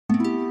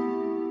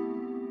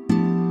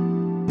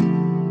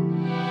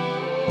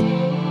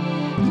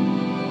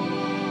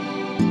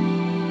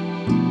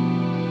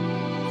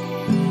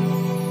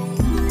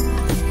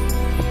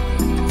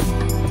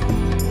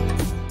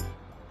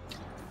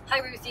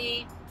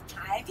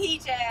Hi,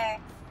 PJ.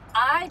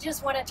 I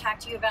just want to talk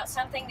to you about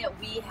something that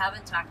we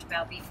haven't talked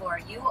about before.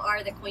 You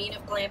are the queen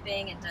of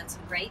glamping and done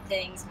some great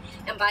things.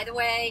 And by the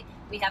way,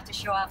 we have to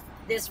show off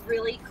this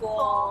really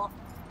cool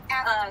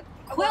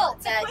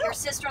quilt that your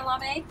sister-in-law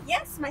made.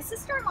 Yes, my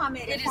sister-in-law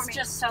made it for me. It is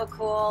just so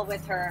cool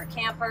with her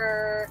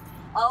camper,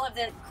 all of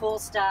the cool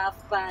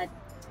stuff. But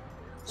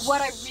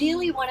what I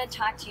really want to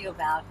talk to you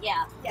about,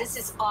 this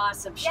is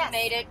awesome. She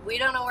made it. We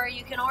don't know where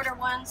you can order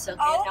one, so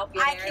can't help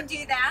you there. I can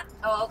do that.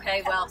 Oh,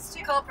 okay. Well,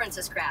 call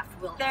Princess Craft.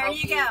 We'll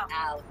help you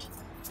out.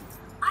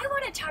 I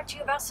want to talk to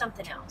you about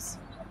something else.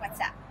 What's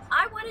that?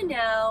 I want to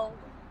know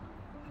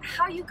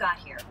how you got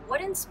here. What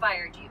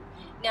inspired you?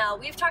 Now,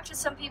 we've talked to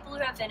some people who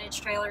have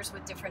vintage trailers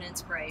with different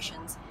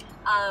inspirations.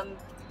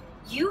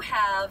 You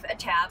have a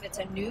tab. It's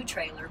a new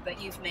trailer, but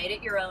you've made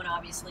it your own,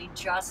 obviously,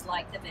 just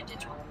like the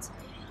vintage ones.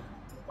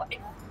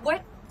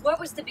 What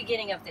was the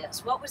beginning of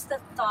this? What was the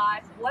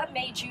thought? What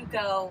made you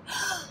go,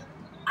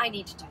 I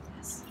need to do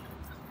this?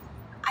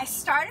 I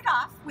started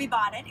off, we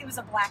bought it. It was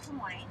a black and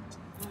white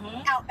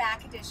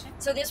Outback edition.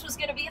 So this was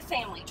going to be a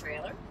family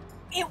trailer.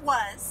 It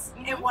was.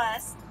 It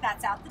was.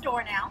 That's out the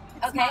door now.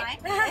 It's mine.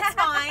 It's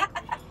mine.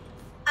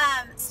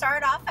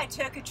 Started off, I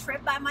took a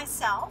trip by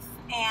myself,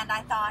 and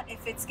I thought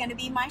if it's going to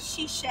be my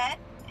she shed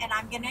and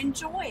I'm going to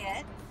enjoy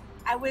it,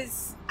 I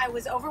was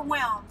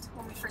overwhelmed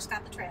when we first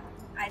got the trailer.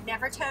 I'd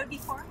never towed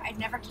before. I'd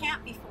never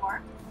camped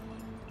before.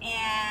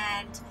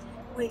 And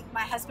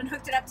my husband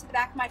hooked it up to the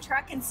back of my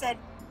truck and said,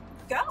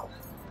 go.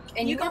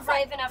 And you were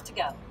brave enough to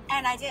go.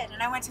 And I did.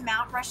 And I went to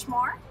Mount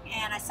Rushmore,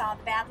 and I saw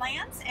the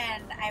Badlands,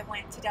 and I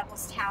went to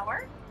Devil's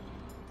Tower.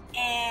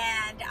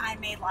 And I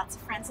made lots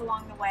of friends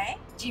along the way.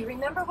 Do you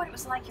remember what it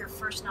was like your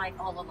first night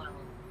all alone?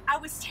 I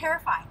was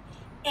terrified.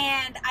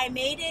 And I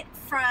made it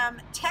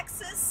from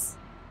Texas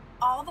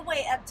all the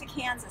way up to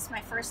Kansas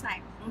my first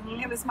night.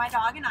 It was my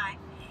dog and I.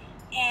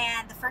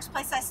 And the first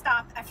place I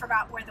stopped, I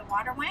forgot where the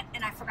water went,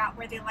 and I forgot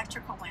where the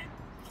electrical went.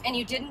 And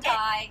you didn't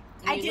die.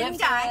 I didn't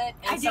die.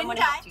 I didn't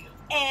die.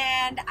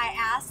 And I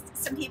asked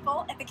some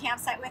people at the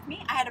campsite with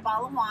me. I had a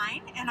bottle of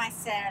wine, and I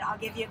said, I'll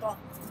give you a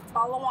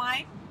bottle of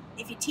wine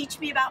if you teach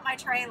me about my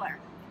trailer.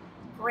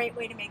 Great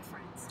way to make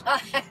friends.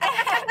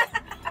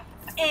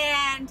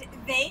 And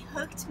they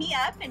hooked me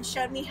up and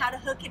showed me how to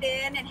hook it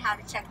in and how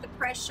to check the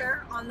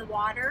pressure on the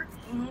water,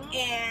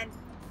 and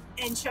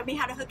showed me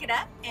how to hook it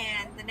up.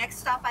 And the next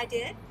stop I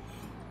did,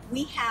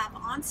 we have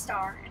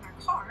OnStar in our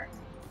car,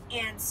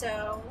 and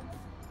so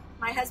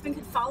my husband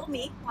could follow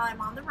me while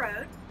I'm on the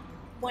road.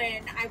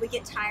 When I would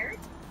get tired,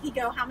 he'd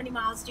go, how many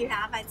miles do you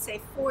have? I'd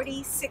say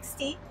 40,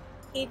 60.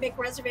 He'd make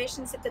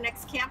reservations at the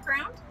next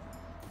campground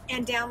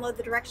and download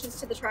the directions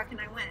to the truck, and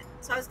I went.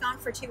 So I was gone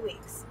for 2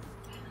 weeks.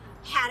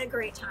 Had a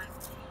great time.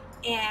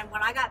 And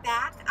when I got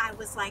back, I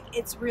was like,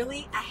 it's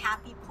really a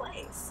happy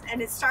place.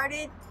 And it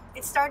started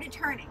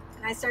turning.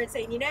 And I started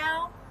saying, you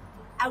know,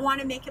 I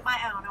want to make it my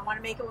own. I want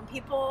to make it when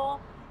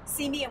people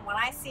see me, and when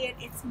I see it,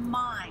 it's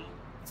mine.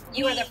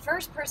 You are the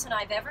first person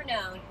I've ever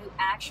known who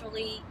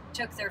actually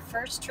took their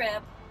first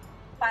trip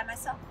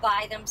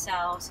by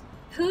themselves,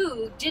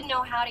 who didn't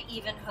know how to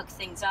even hook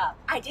things up.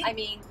 I did. I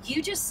mean,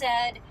 you just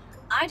said,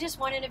 I just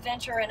want an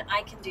adventure and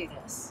I can do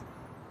this.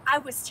 I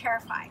was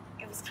terrified.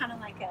 It was kind of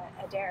like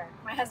a dare.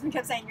 My husband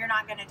kept saying, you're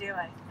not going to do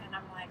it. And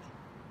I'm like,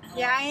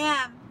 yeah, I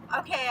am.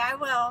 Okay, I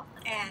will.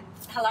 And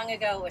how long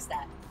ago was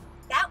that?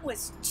 That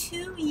was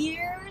 2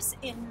 years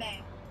in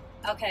May.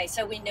 Okay,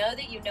 so we know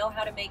that you know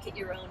how to make it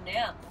your own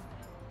now.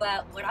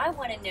 But what I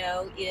want to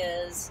know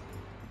is,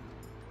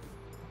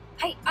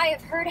 I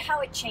have heard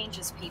how it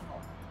changes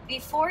people.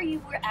 Before you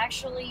were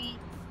actually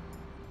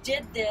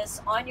did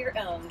this on your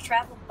own,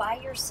 traveled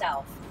by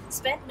yourself,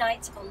 spent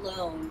nights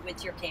alone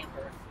with your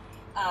camper.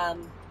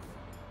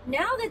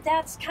 Now that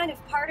that's kind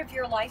of part of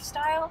your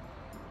lifestyle,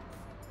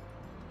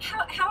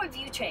 how have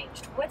you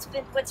changed? What's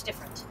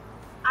different?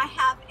 I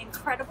have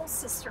incredible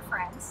sister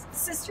friends,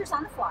 sisters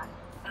on the fly,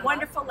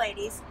 wonderful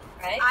ladies.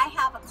 Right. I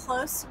have a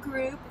close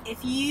group.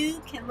 If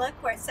you can look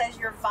where it says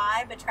your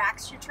vibe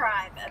attracts your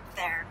tribe up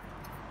there,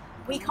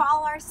 we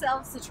call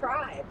ourselves the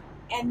tribe.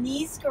 And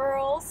these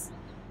girls,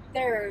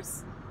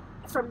 there's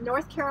from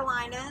North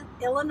Carolina,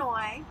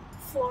 Illinois,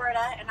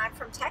 Florida, and I'm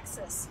from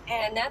Texas.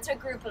 And that's a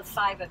group of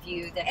 5 of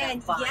you that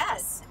have bonded.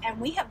 Yes, and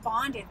we have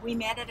bonded. We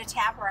met at a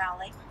tab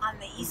rally on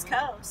the East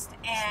Coast,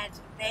 and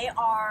they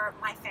are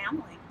my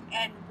family.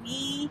 And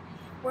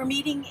we're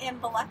meeting in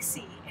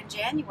Biloxi in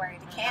January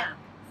to camp.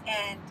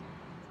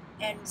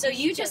 And so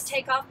you just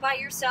take off by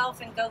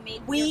yourself and go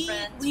meet your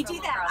friends. We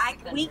do that.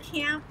 We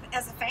camp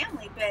as a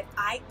family, but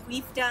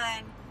we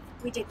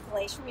did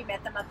Glacier. We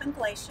met them up in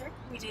Glacier.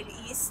 We did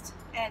East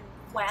and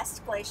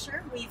West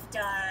Glacier. We've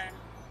done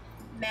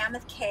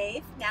Mammoth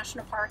Cave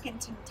National Park in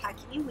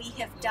Kentucky. We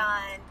have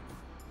done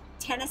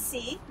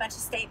Tennessee, a bunch of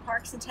state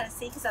parks in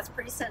Tennessee because that's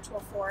pretty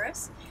central for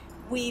us.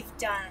 We've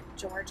done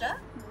Georgia.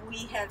 We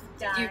have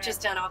done... You've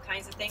just done all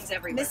kinds of things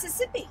everywhere.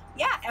 Mississippi,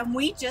 yeah, and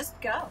we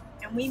just go.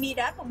 And we meet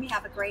up and we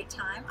have a great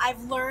time.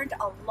 I've learned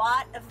a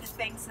lot of the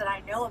things that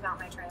I know about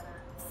my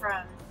trailer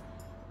from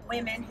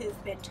women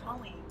who've been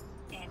towing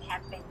and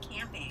have been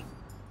camping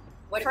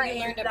What for have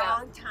you learned a about?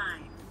 long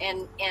time.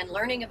 And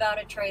learning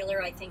about a trailer,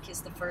 I think,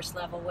 is the first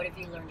level. What have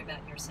you learned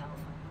about yourself?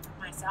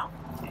 Myself,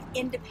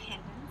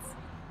 independence.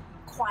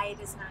 Quiet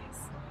is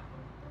nice.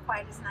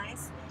 Quiet is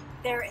nice.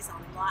 There is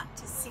a lot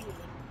to see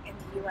in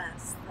the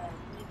U.S. that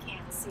you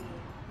can't see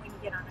when you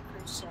get on a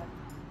cruise ship.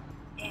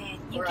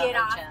 And you Or get a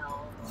off,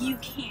 hotel, you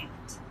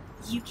can't.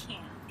 You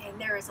can't.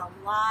 And there is a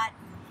lot.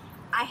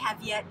 I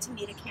have yet to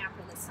meet a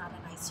camper that's not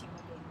a nice human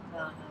being.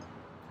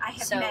 I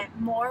have met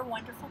more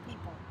wonderful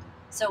people.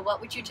 So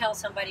what would you tell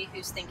somebody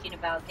who's thinking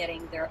about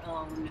getting their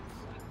own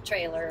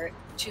trailer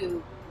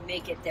to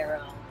make it their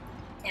own?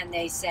 And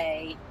they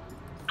say,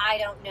 I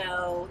don't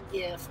know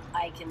if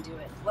I can do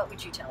it. What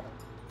would you tell them?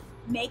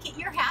 Make it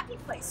your happy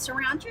place.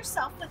 Surround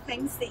yourself with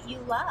things that you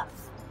love.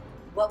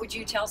 What would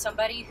you tell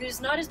somebody who's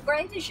not as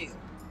brave as you?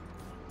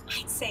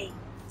 I'd say,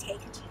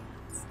 take a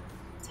chance.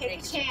 Take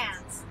a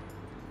chance.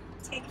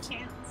 Take a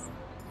chance.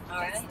 All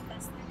right. That's the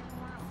best thing in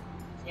the world.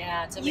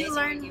 Yeah, it's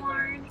amazing. You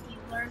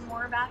learn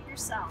more about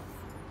yourself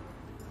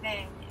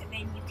than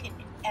you can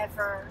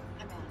ever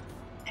imagine.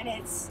 And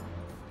it's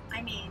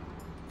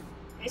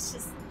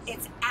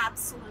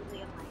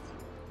absolutely amazing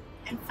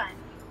and fun.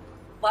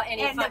 Well,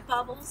 the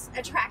bubbles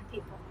attract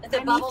people.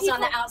 The bubbles on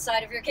the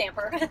outside of your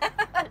camper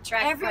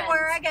attract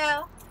everywhere friends.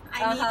 I go.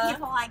 I meet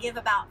people. I give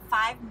about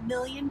 5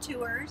 million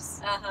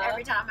tours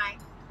every time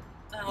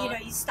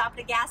you stop at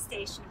a gas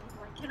station.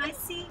 People are like, can I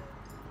see?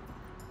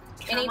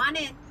 Come on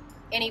in.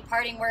 Any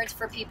parting words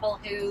for people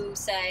who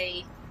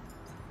say,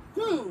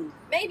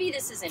 maybe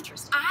this is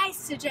interesting? I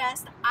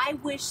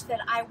wish that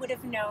I would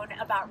have known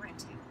about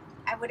renting.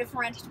 I would have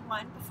rented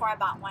one before I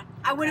bought one.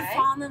 I would have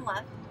fallen in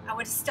love. I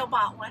would have still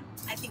bought one.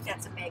 I think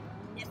that's a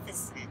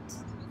magnificent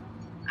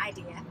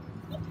idea.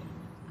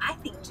 I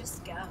think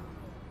just go.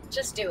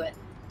 Just do it.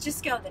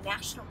 Just go. The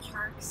national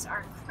parks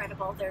are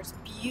incredible. There's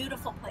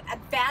beautiful places.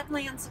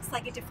 Badlands looks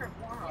like a different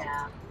world.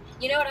 Yeah.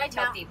 You know what I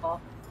tell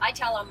people? I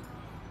tell them,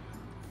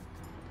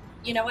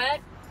 you know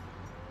what?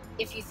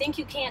 If you think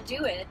you can't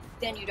do it,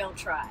 then you don't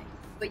try.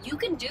 But you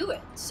can do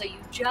it. So you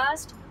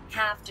just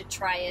have to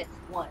try it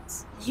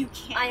once. You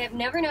can. I have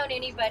never known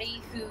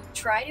anybody who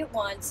tried it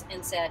once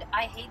and said,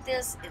 I hate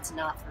this, it's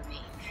not for me.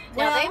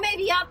 Now, they may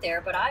be out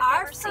there, but I've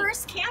never seen our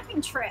first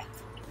camping trip,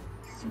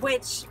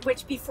 which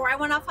before I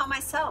went off on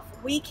myself,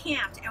 we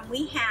camped and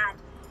we had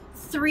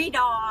 3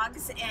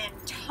 dogs and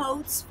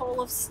totes full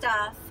of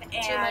stuff. And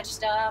too much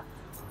stuff.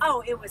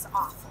 Oh, it was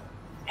awful.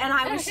 And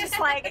I was just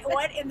like,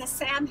 what in the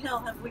Sam Hill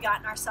have we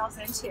gotten ourselves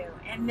into?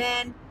 And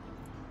then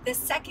the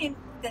second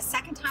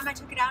time I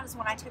took it out is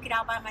when I took it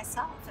out by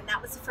myself, and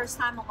that was the first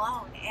time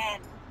alone.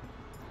 And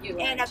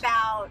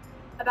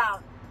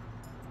about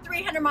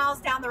 300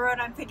 miles down the road,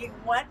 I'm thinking,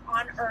 what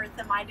on earth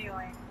am I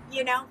doing?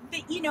 You know,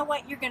 but you know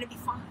what? You're going to be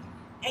fine,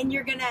 and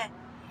you're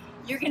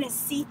gonna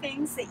see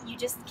things that you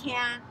just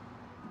can't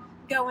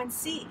go and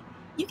see.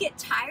 You get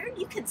tired,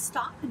 you can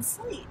stop and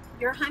sleep.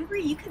 You're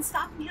hungry, you can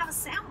stop and have a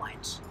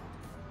sandwich.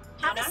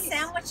 Have a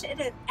sandwich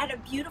at a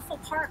beautiful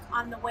park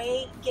on the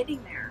way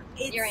getting there.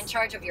 You're in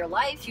charge of your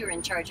life. You're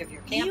in charge of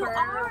your camper. You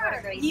are. What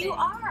a great you thing.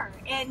 are.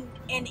 And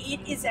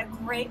it is a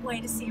great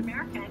way to see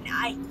America.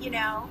 And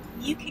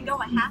you can go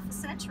a half a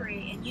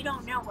century and you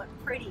don't know what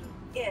pretty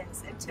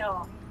is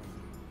until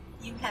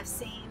you have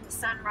seen the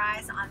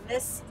sunrise on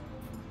this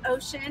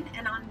ocean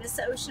and on this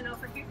ocean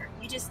over here.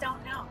 You just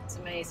don't know. It's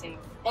amazing.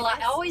 Well,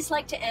 I always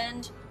like to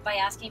end by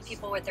asking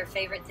people what their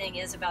favorite thing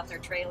is about their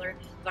trailer,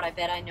 but I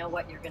bet I know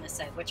what you're going to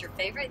say. What's your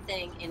favorite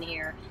thing in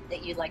here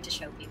that you'd like to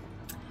show people?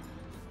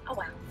 Oh,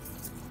 wow.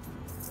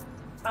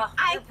 Oh,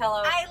 your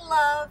pillow. I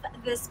love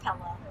this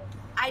pillow.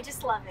 I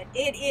just love it.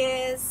 It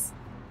is,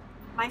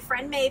 my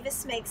friend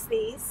Mavis makes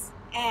these,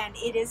 and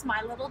it is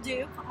my little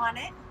Duke on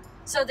it.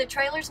 So the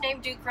trailer's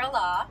named Duke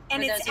Rala,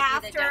 and for it's those of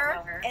you that don't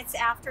know her. It's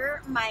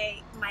after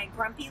my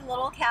grumpy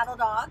little cattle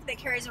dog that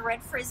carries a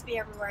red Frisbee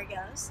everywhere he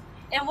goes.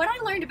 And what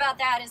I learned about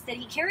that is that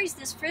he carries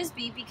this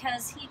Frisbee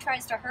because he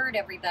tries to herd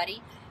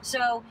everybody.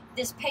 So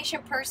this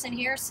patient person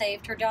here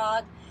saved her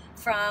dog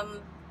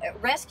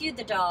rescued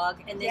the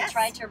dog and then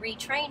tried to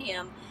retrain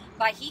him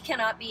by he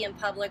cannot be in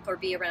public or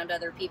be around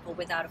other people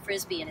without a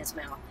Frisbee in his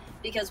mouth.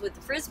 Because with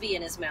the Frisbee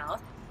in his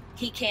mouth,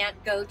 he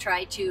can't go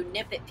try to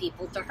nip at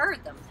people to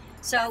herd them.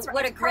 So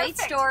what a great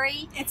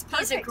story. It's perfect.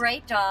 He's a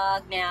great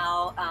dog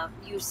now.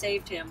 You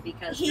saved him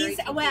because he's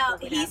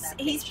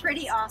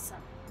pretty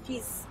awesome.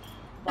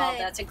 Well,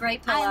 that's a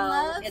great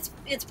pillow.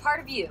 It's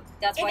part of you.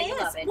 That's why you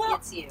love it. Well,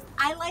 it's you.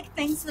 I like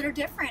things that are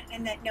different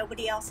and that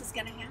nobody else is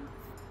going to have.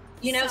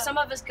 You know, some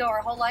of us go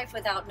our whole life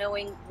without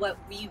knowing what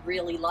we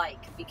really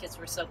like because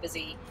we're so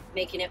busy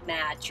making it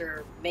match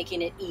or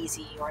making it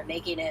easy or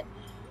making it,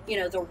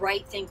 the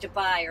right thing to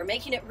buy or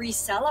making it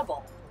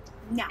resellable.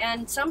 No.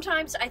 And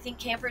sometimes I think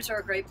campers are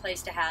a great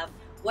place to have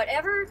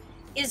whatever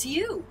is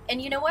you.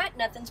 And you know what?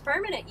 Nothing's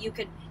permanent. You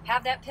could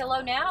have that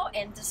pillow now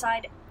and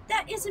decide,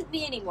 that isn't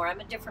me anymore.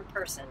 I'm a different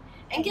person.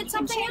 And get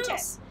something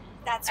else.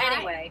 That's right.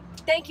 Anyway,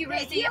 thank you,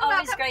 Ruthe. You're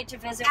Always welcome. great to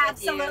visit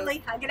with you. Absolutely.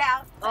 Hug it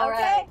out. All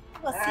right.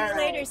 We'll see you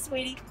later,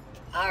 sweetie.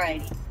 All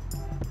righty.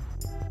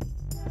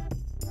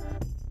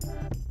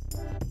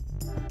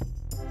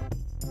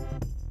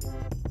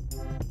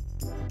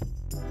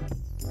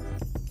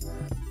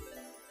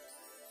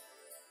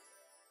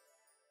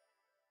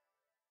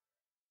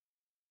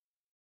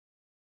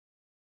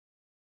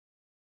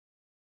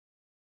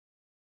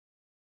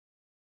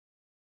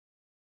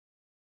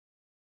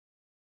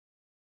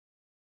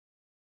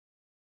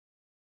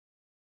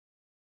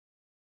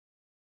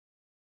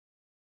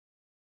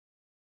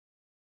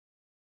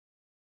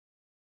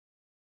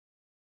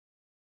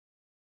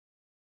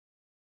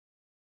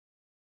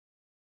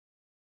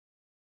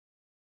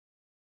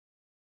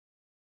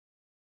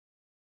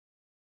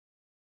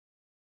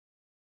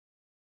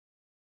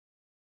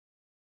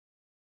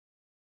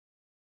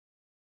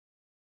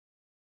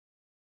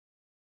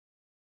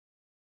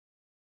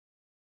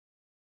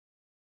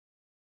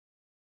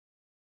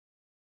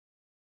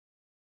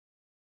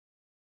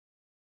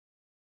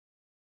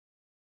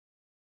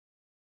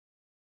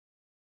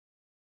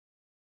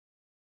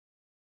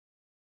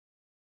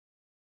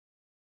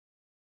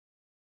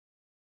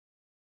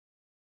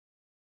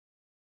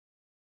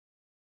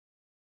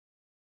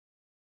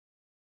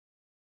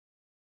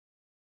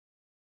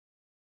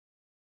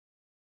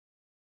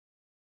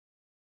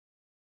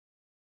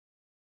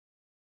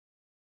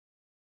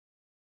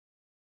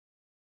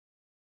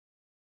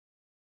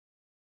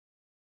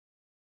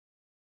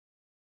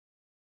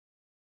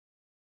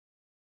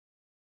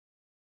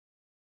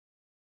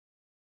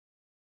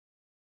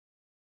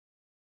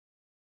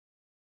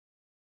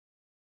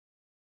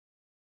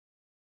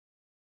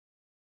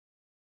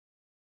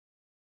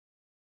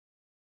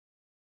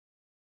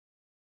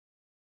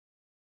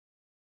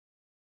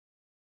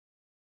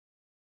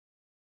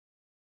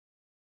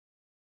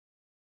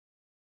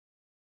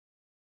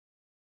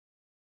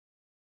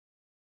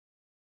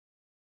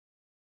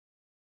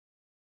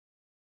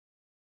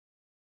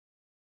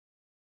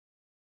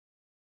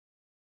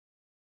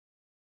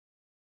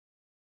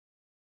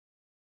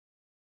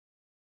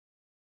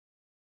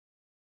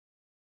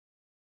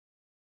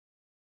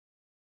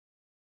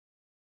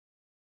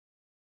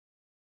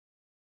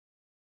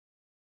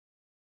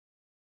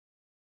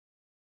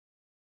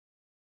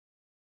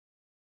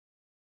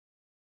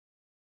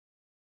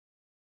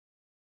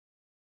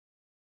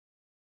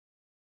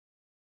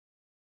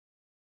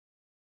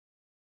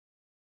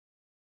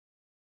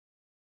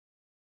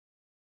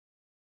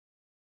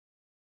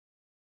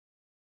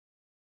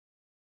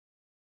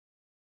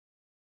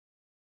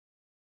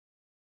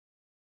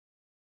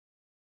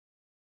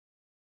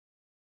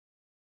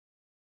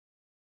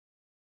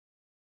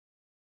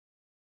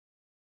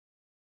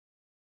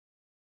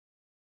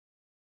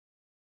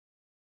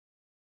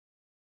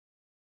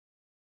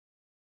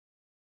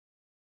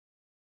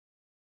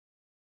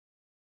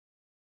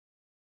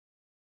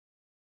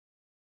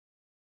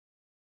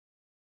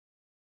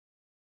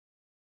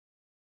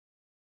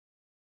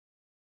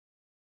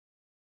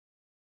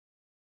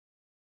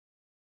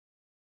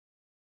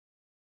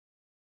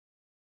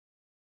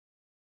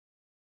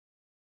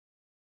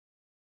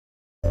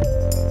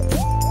 you.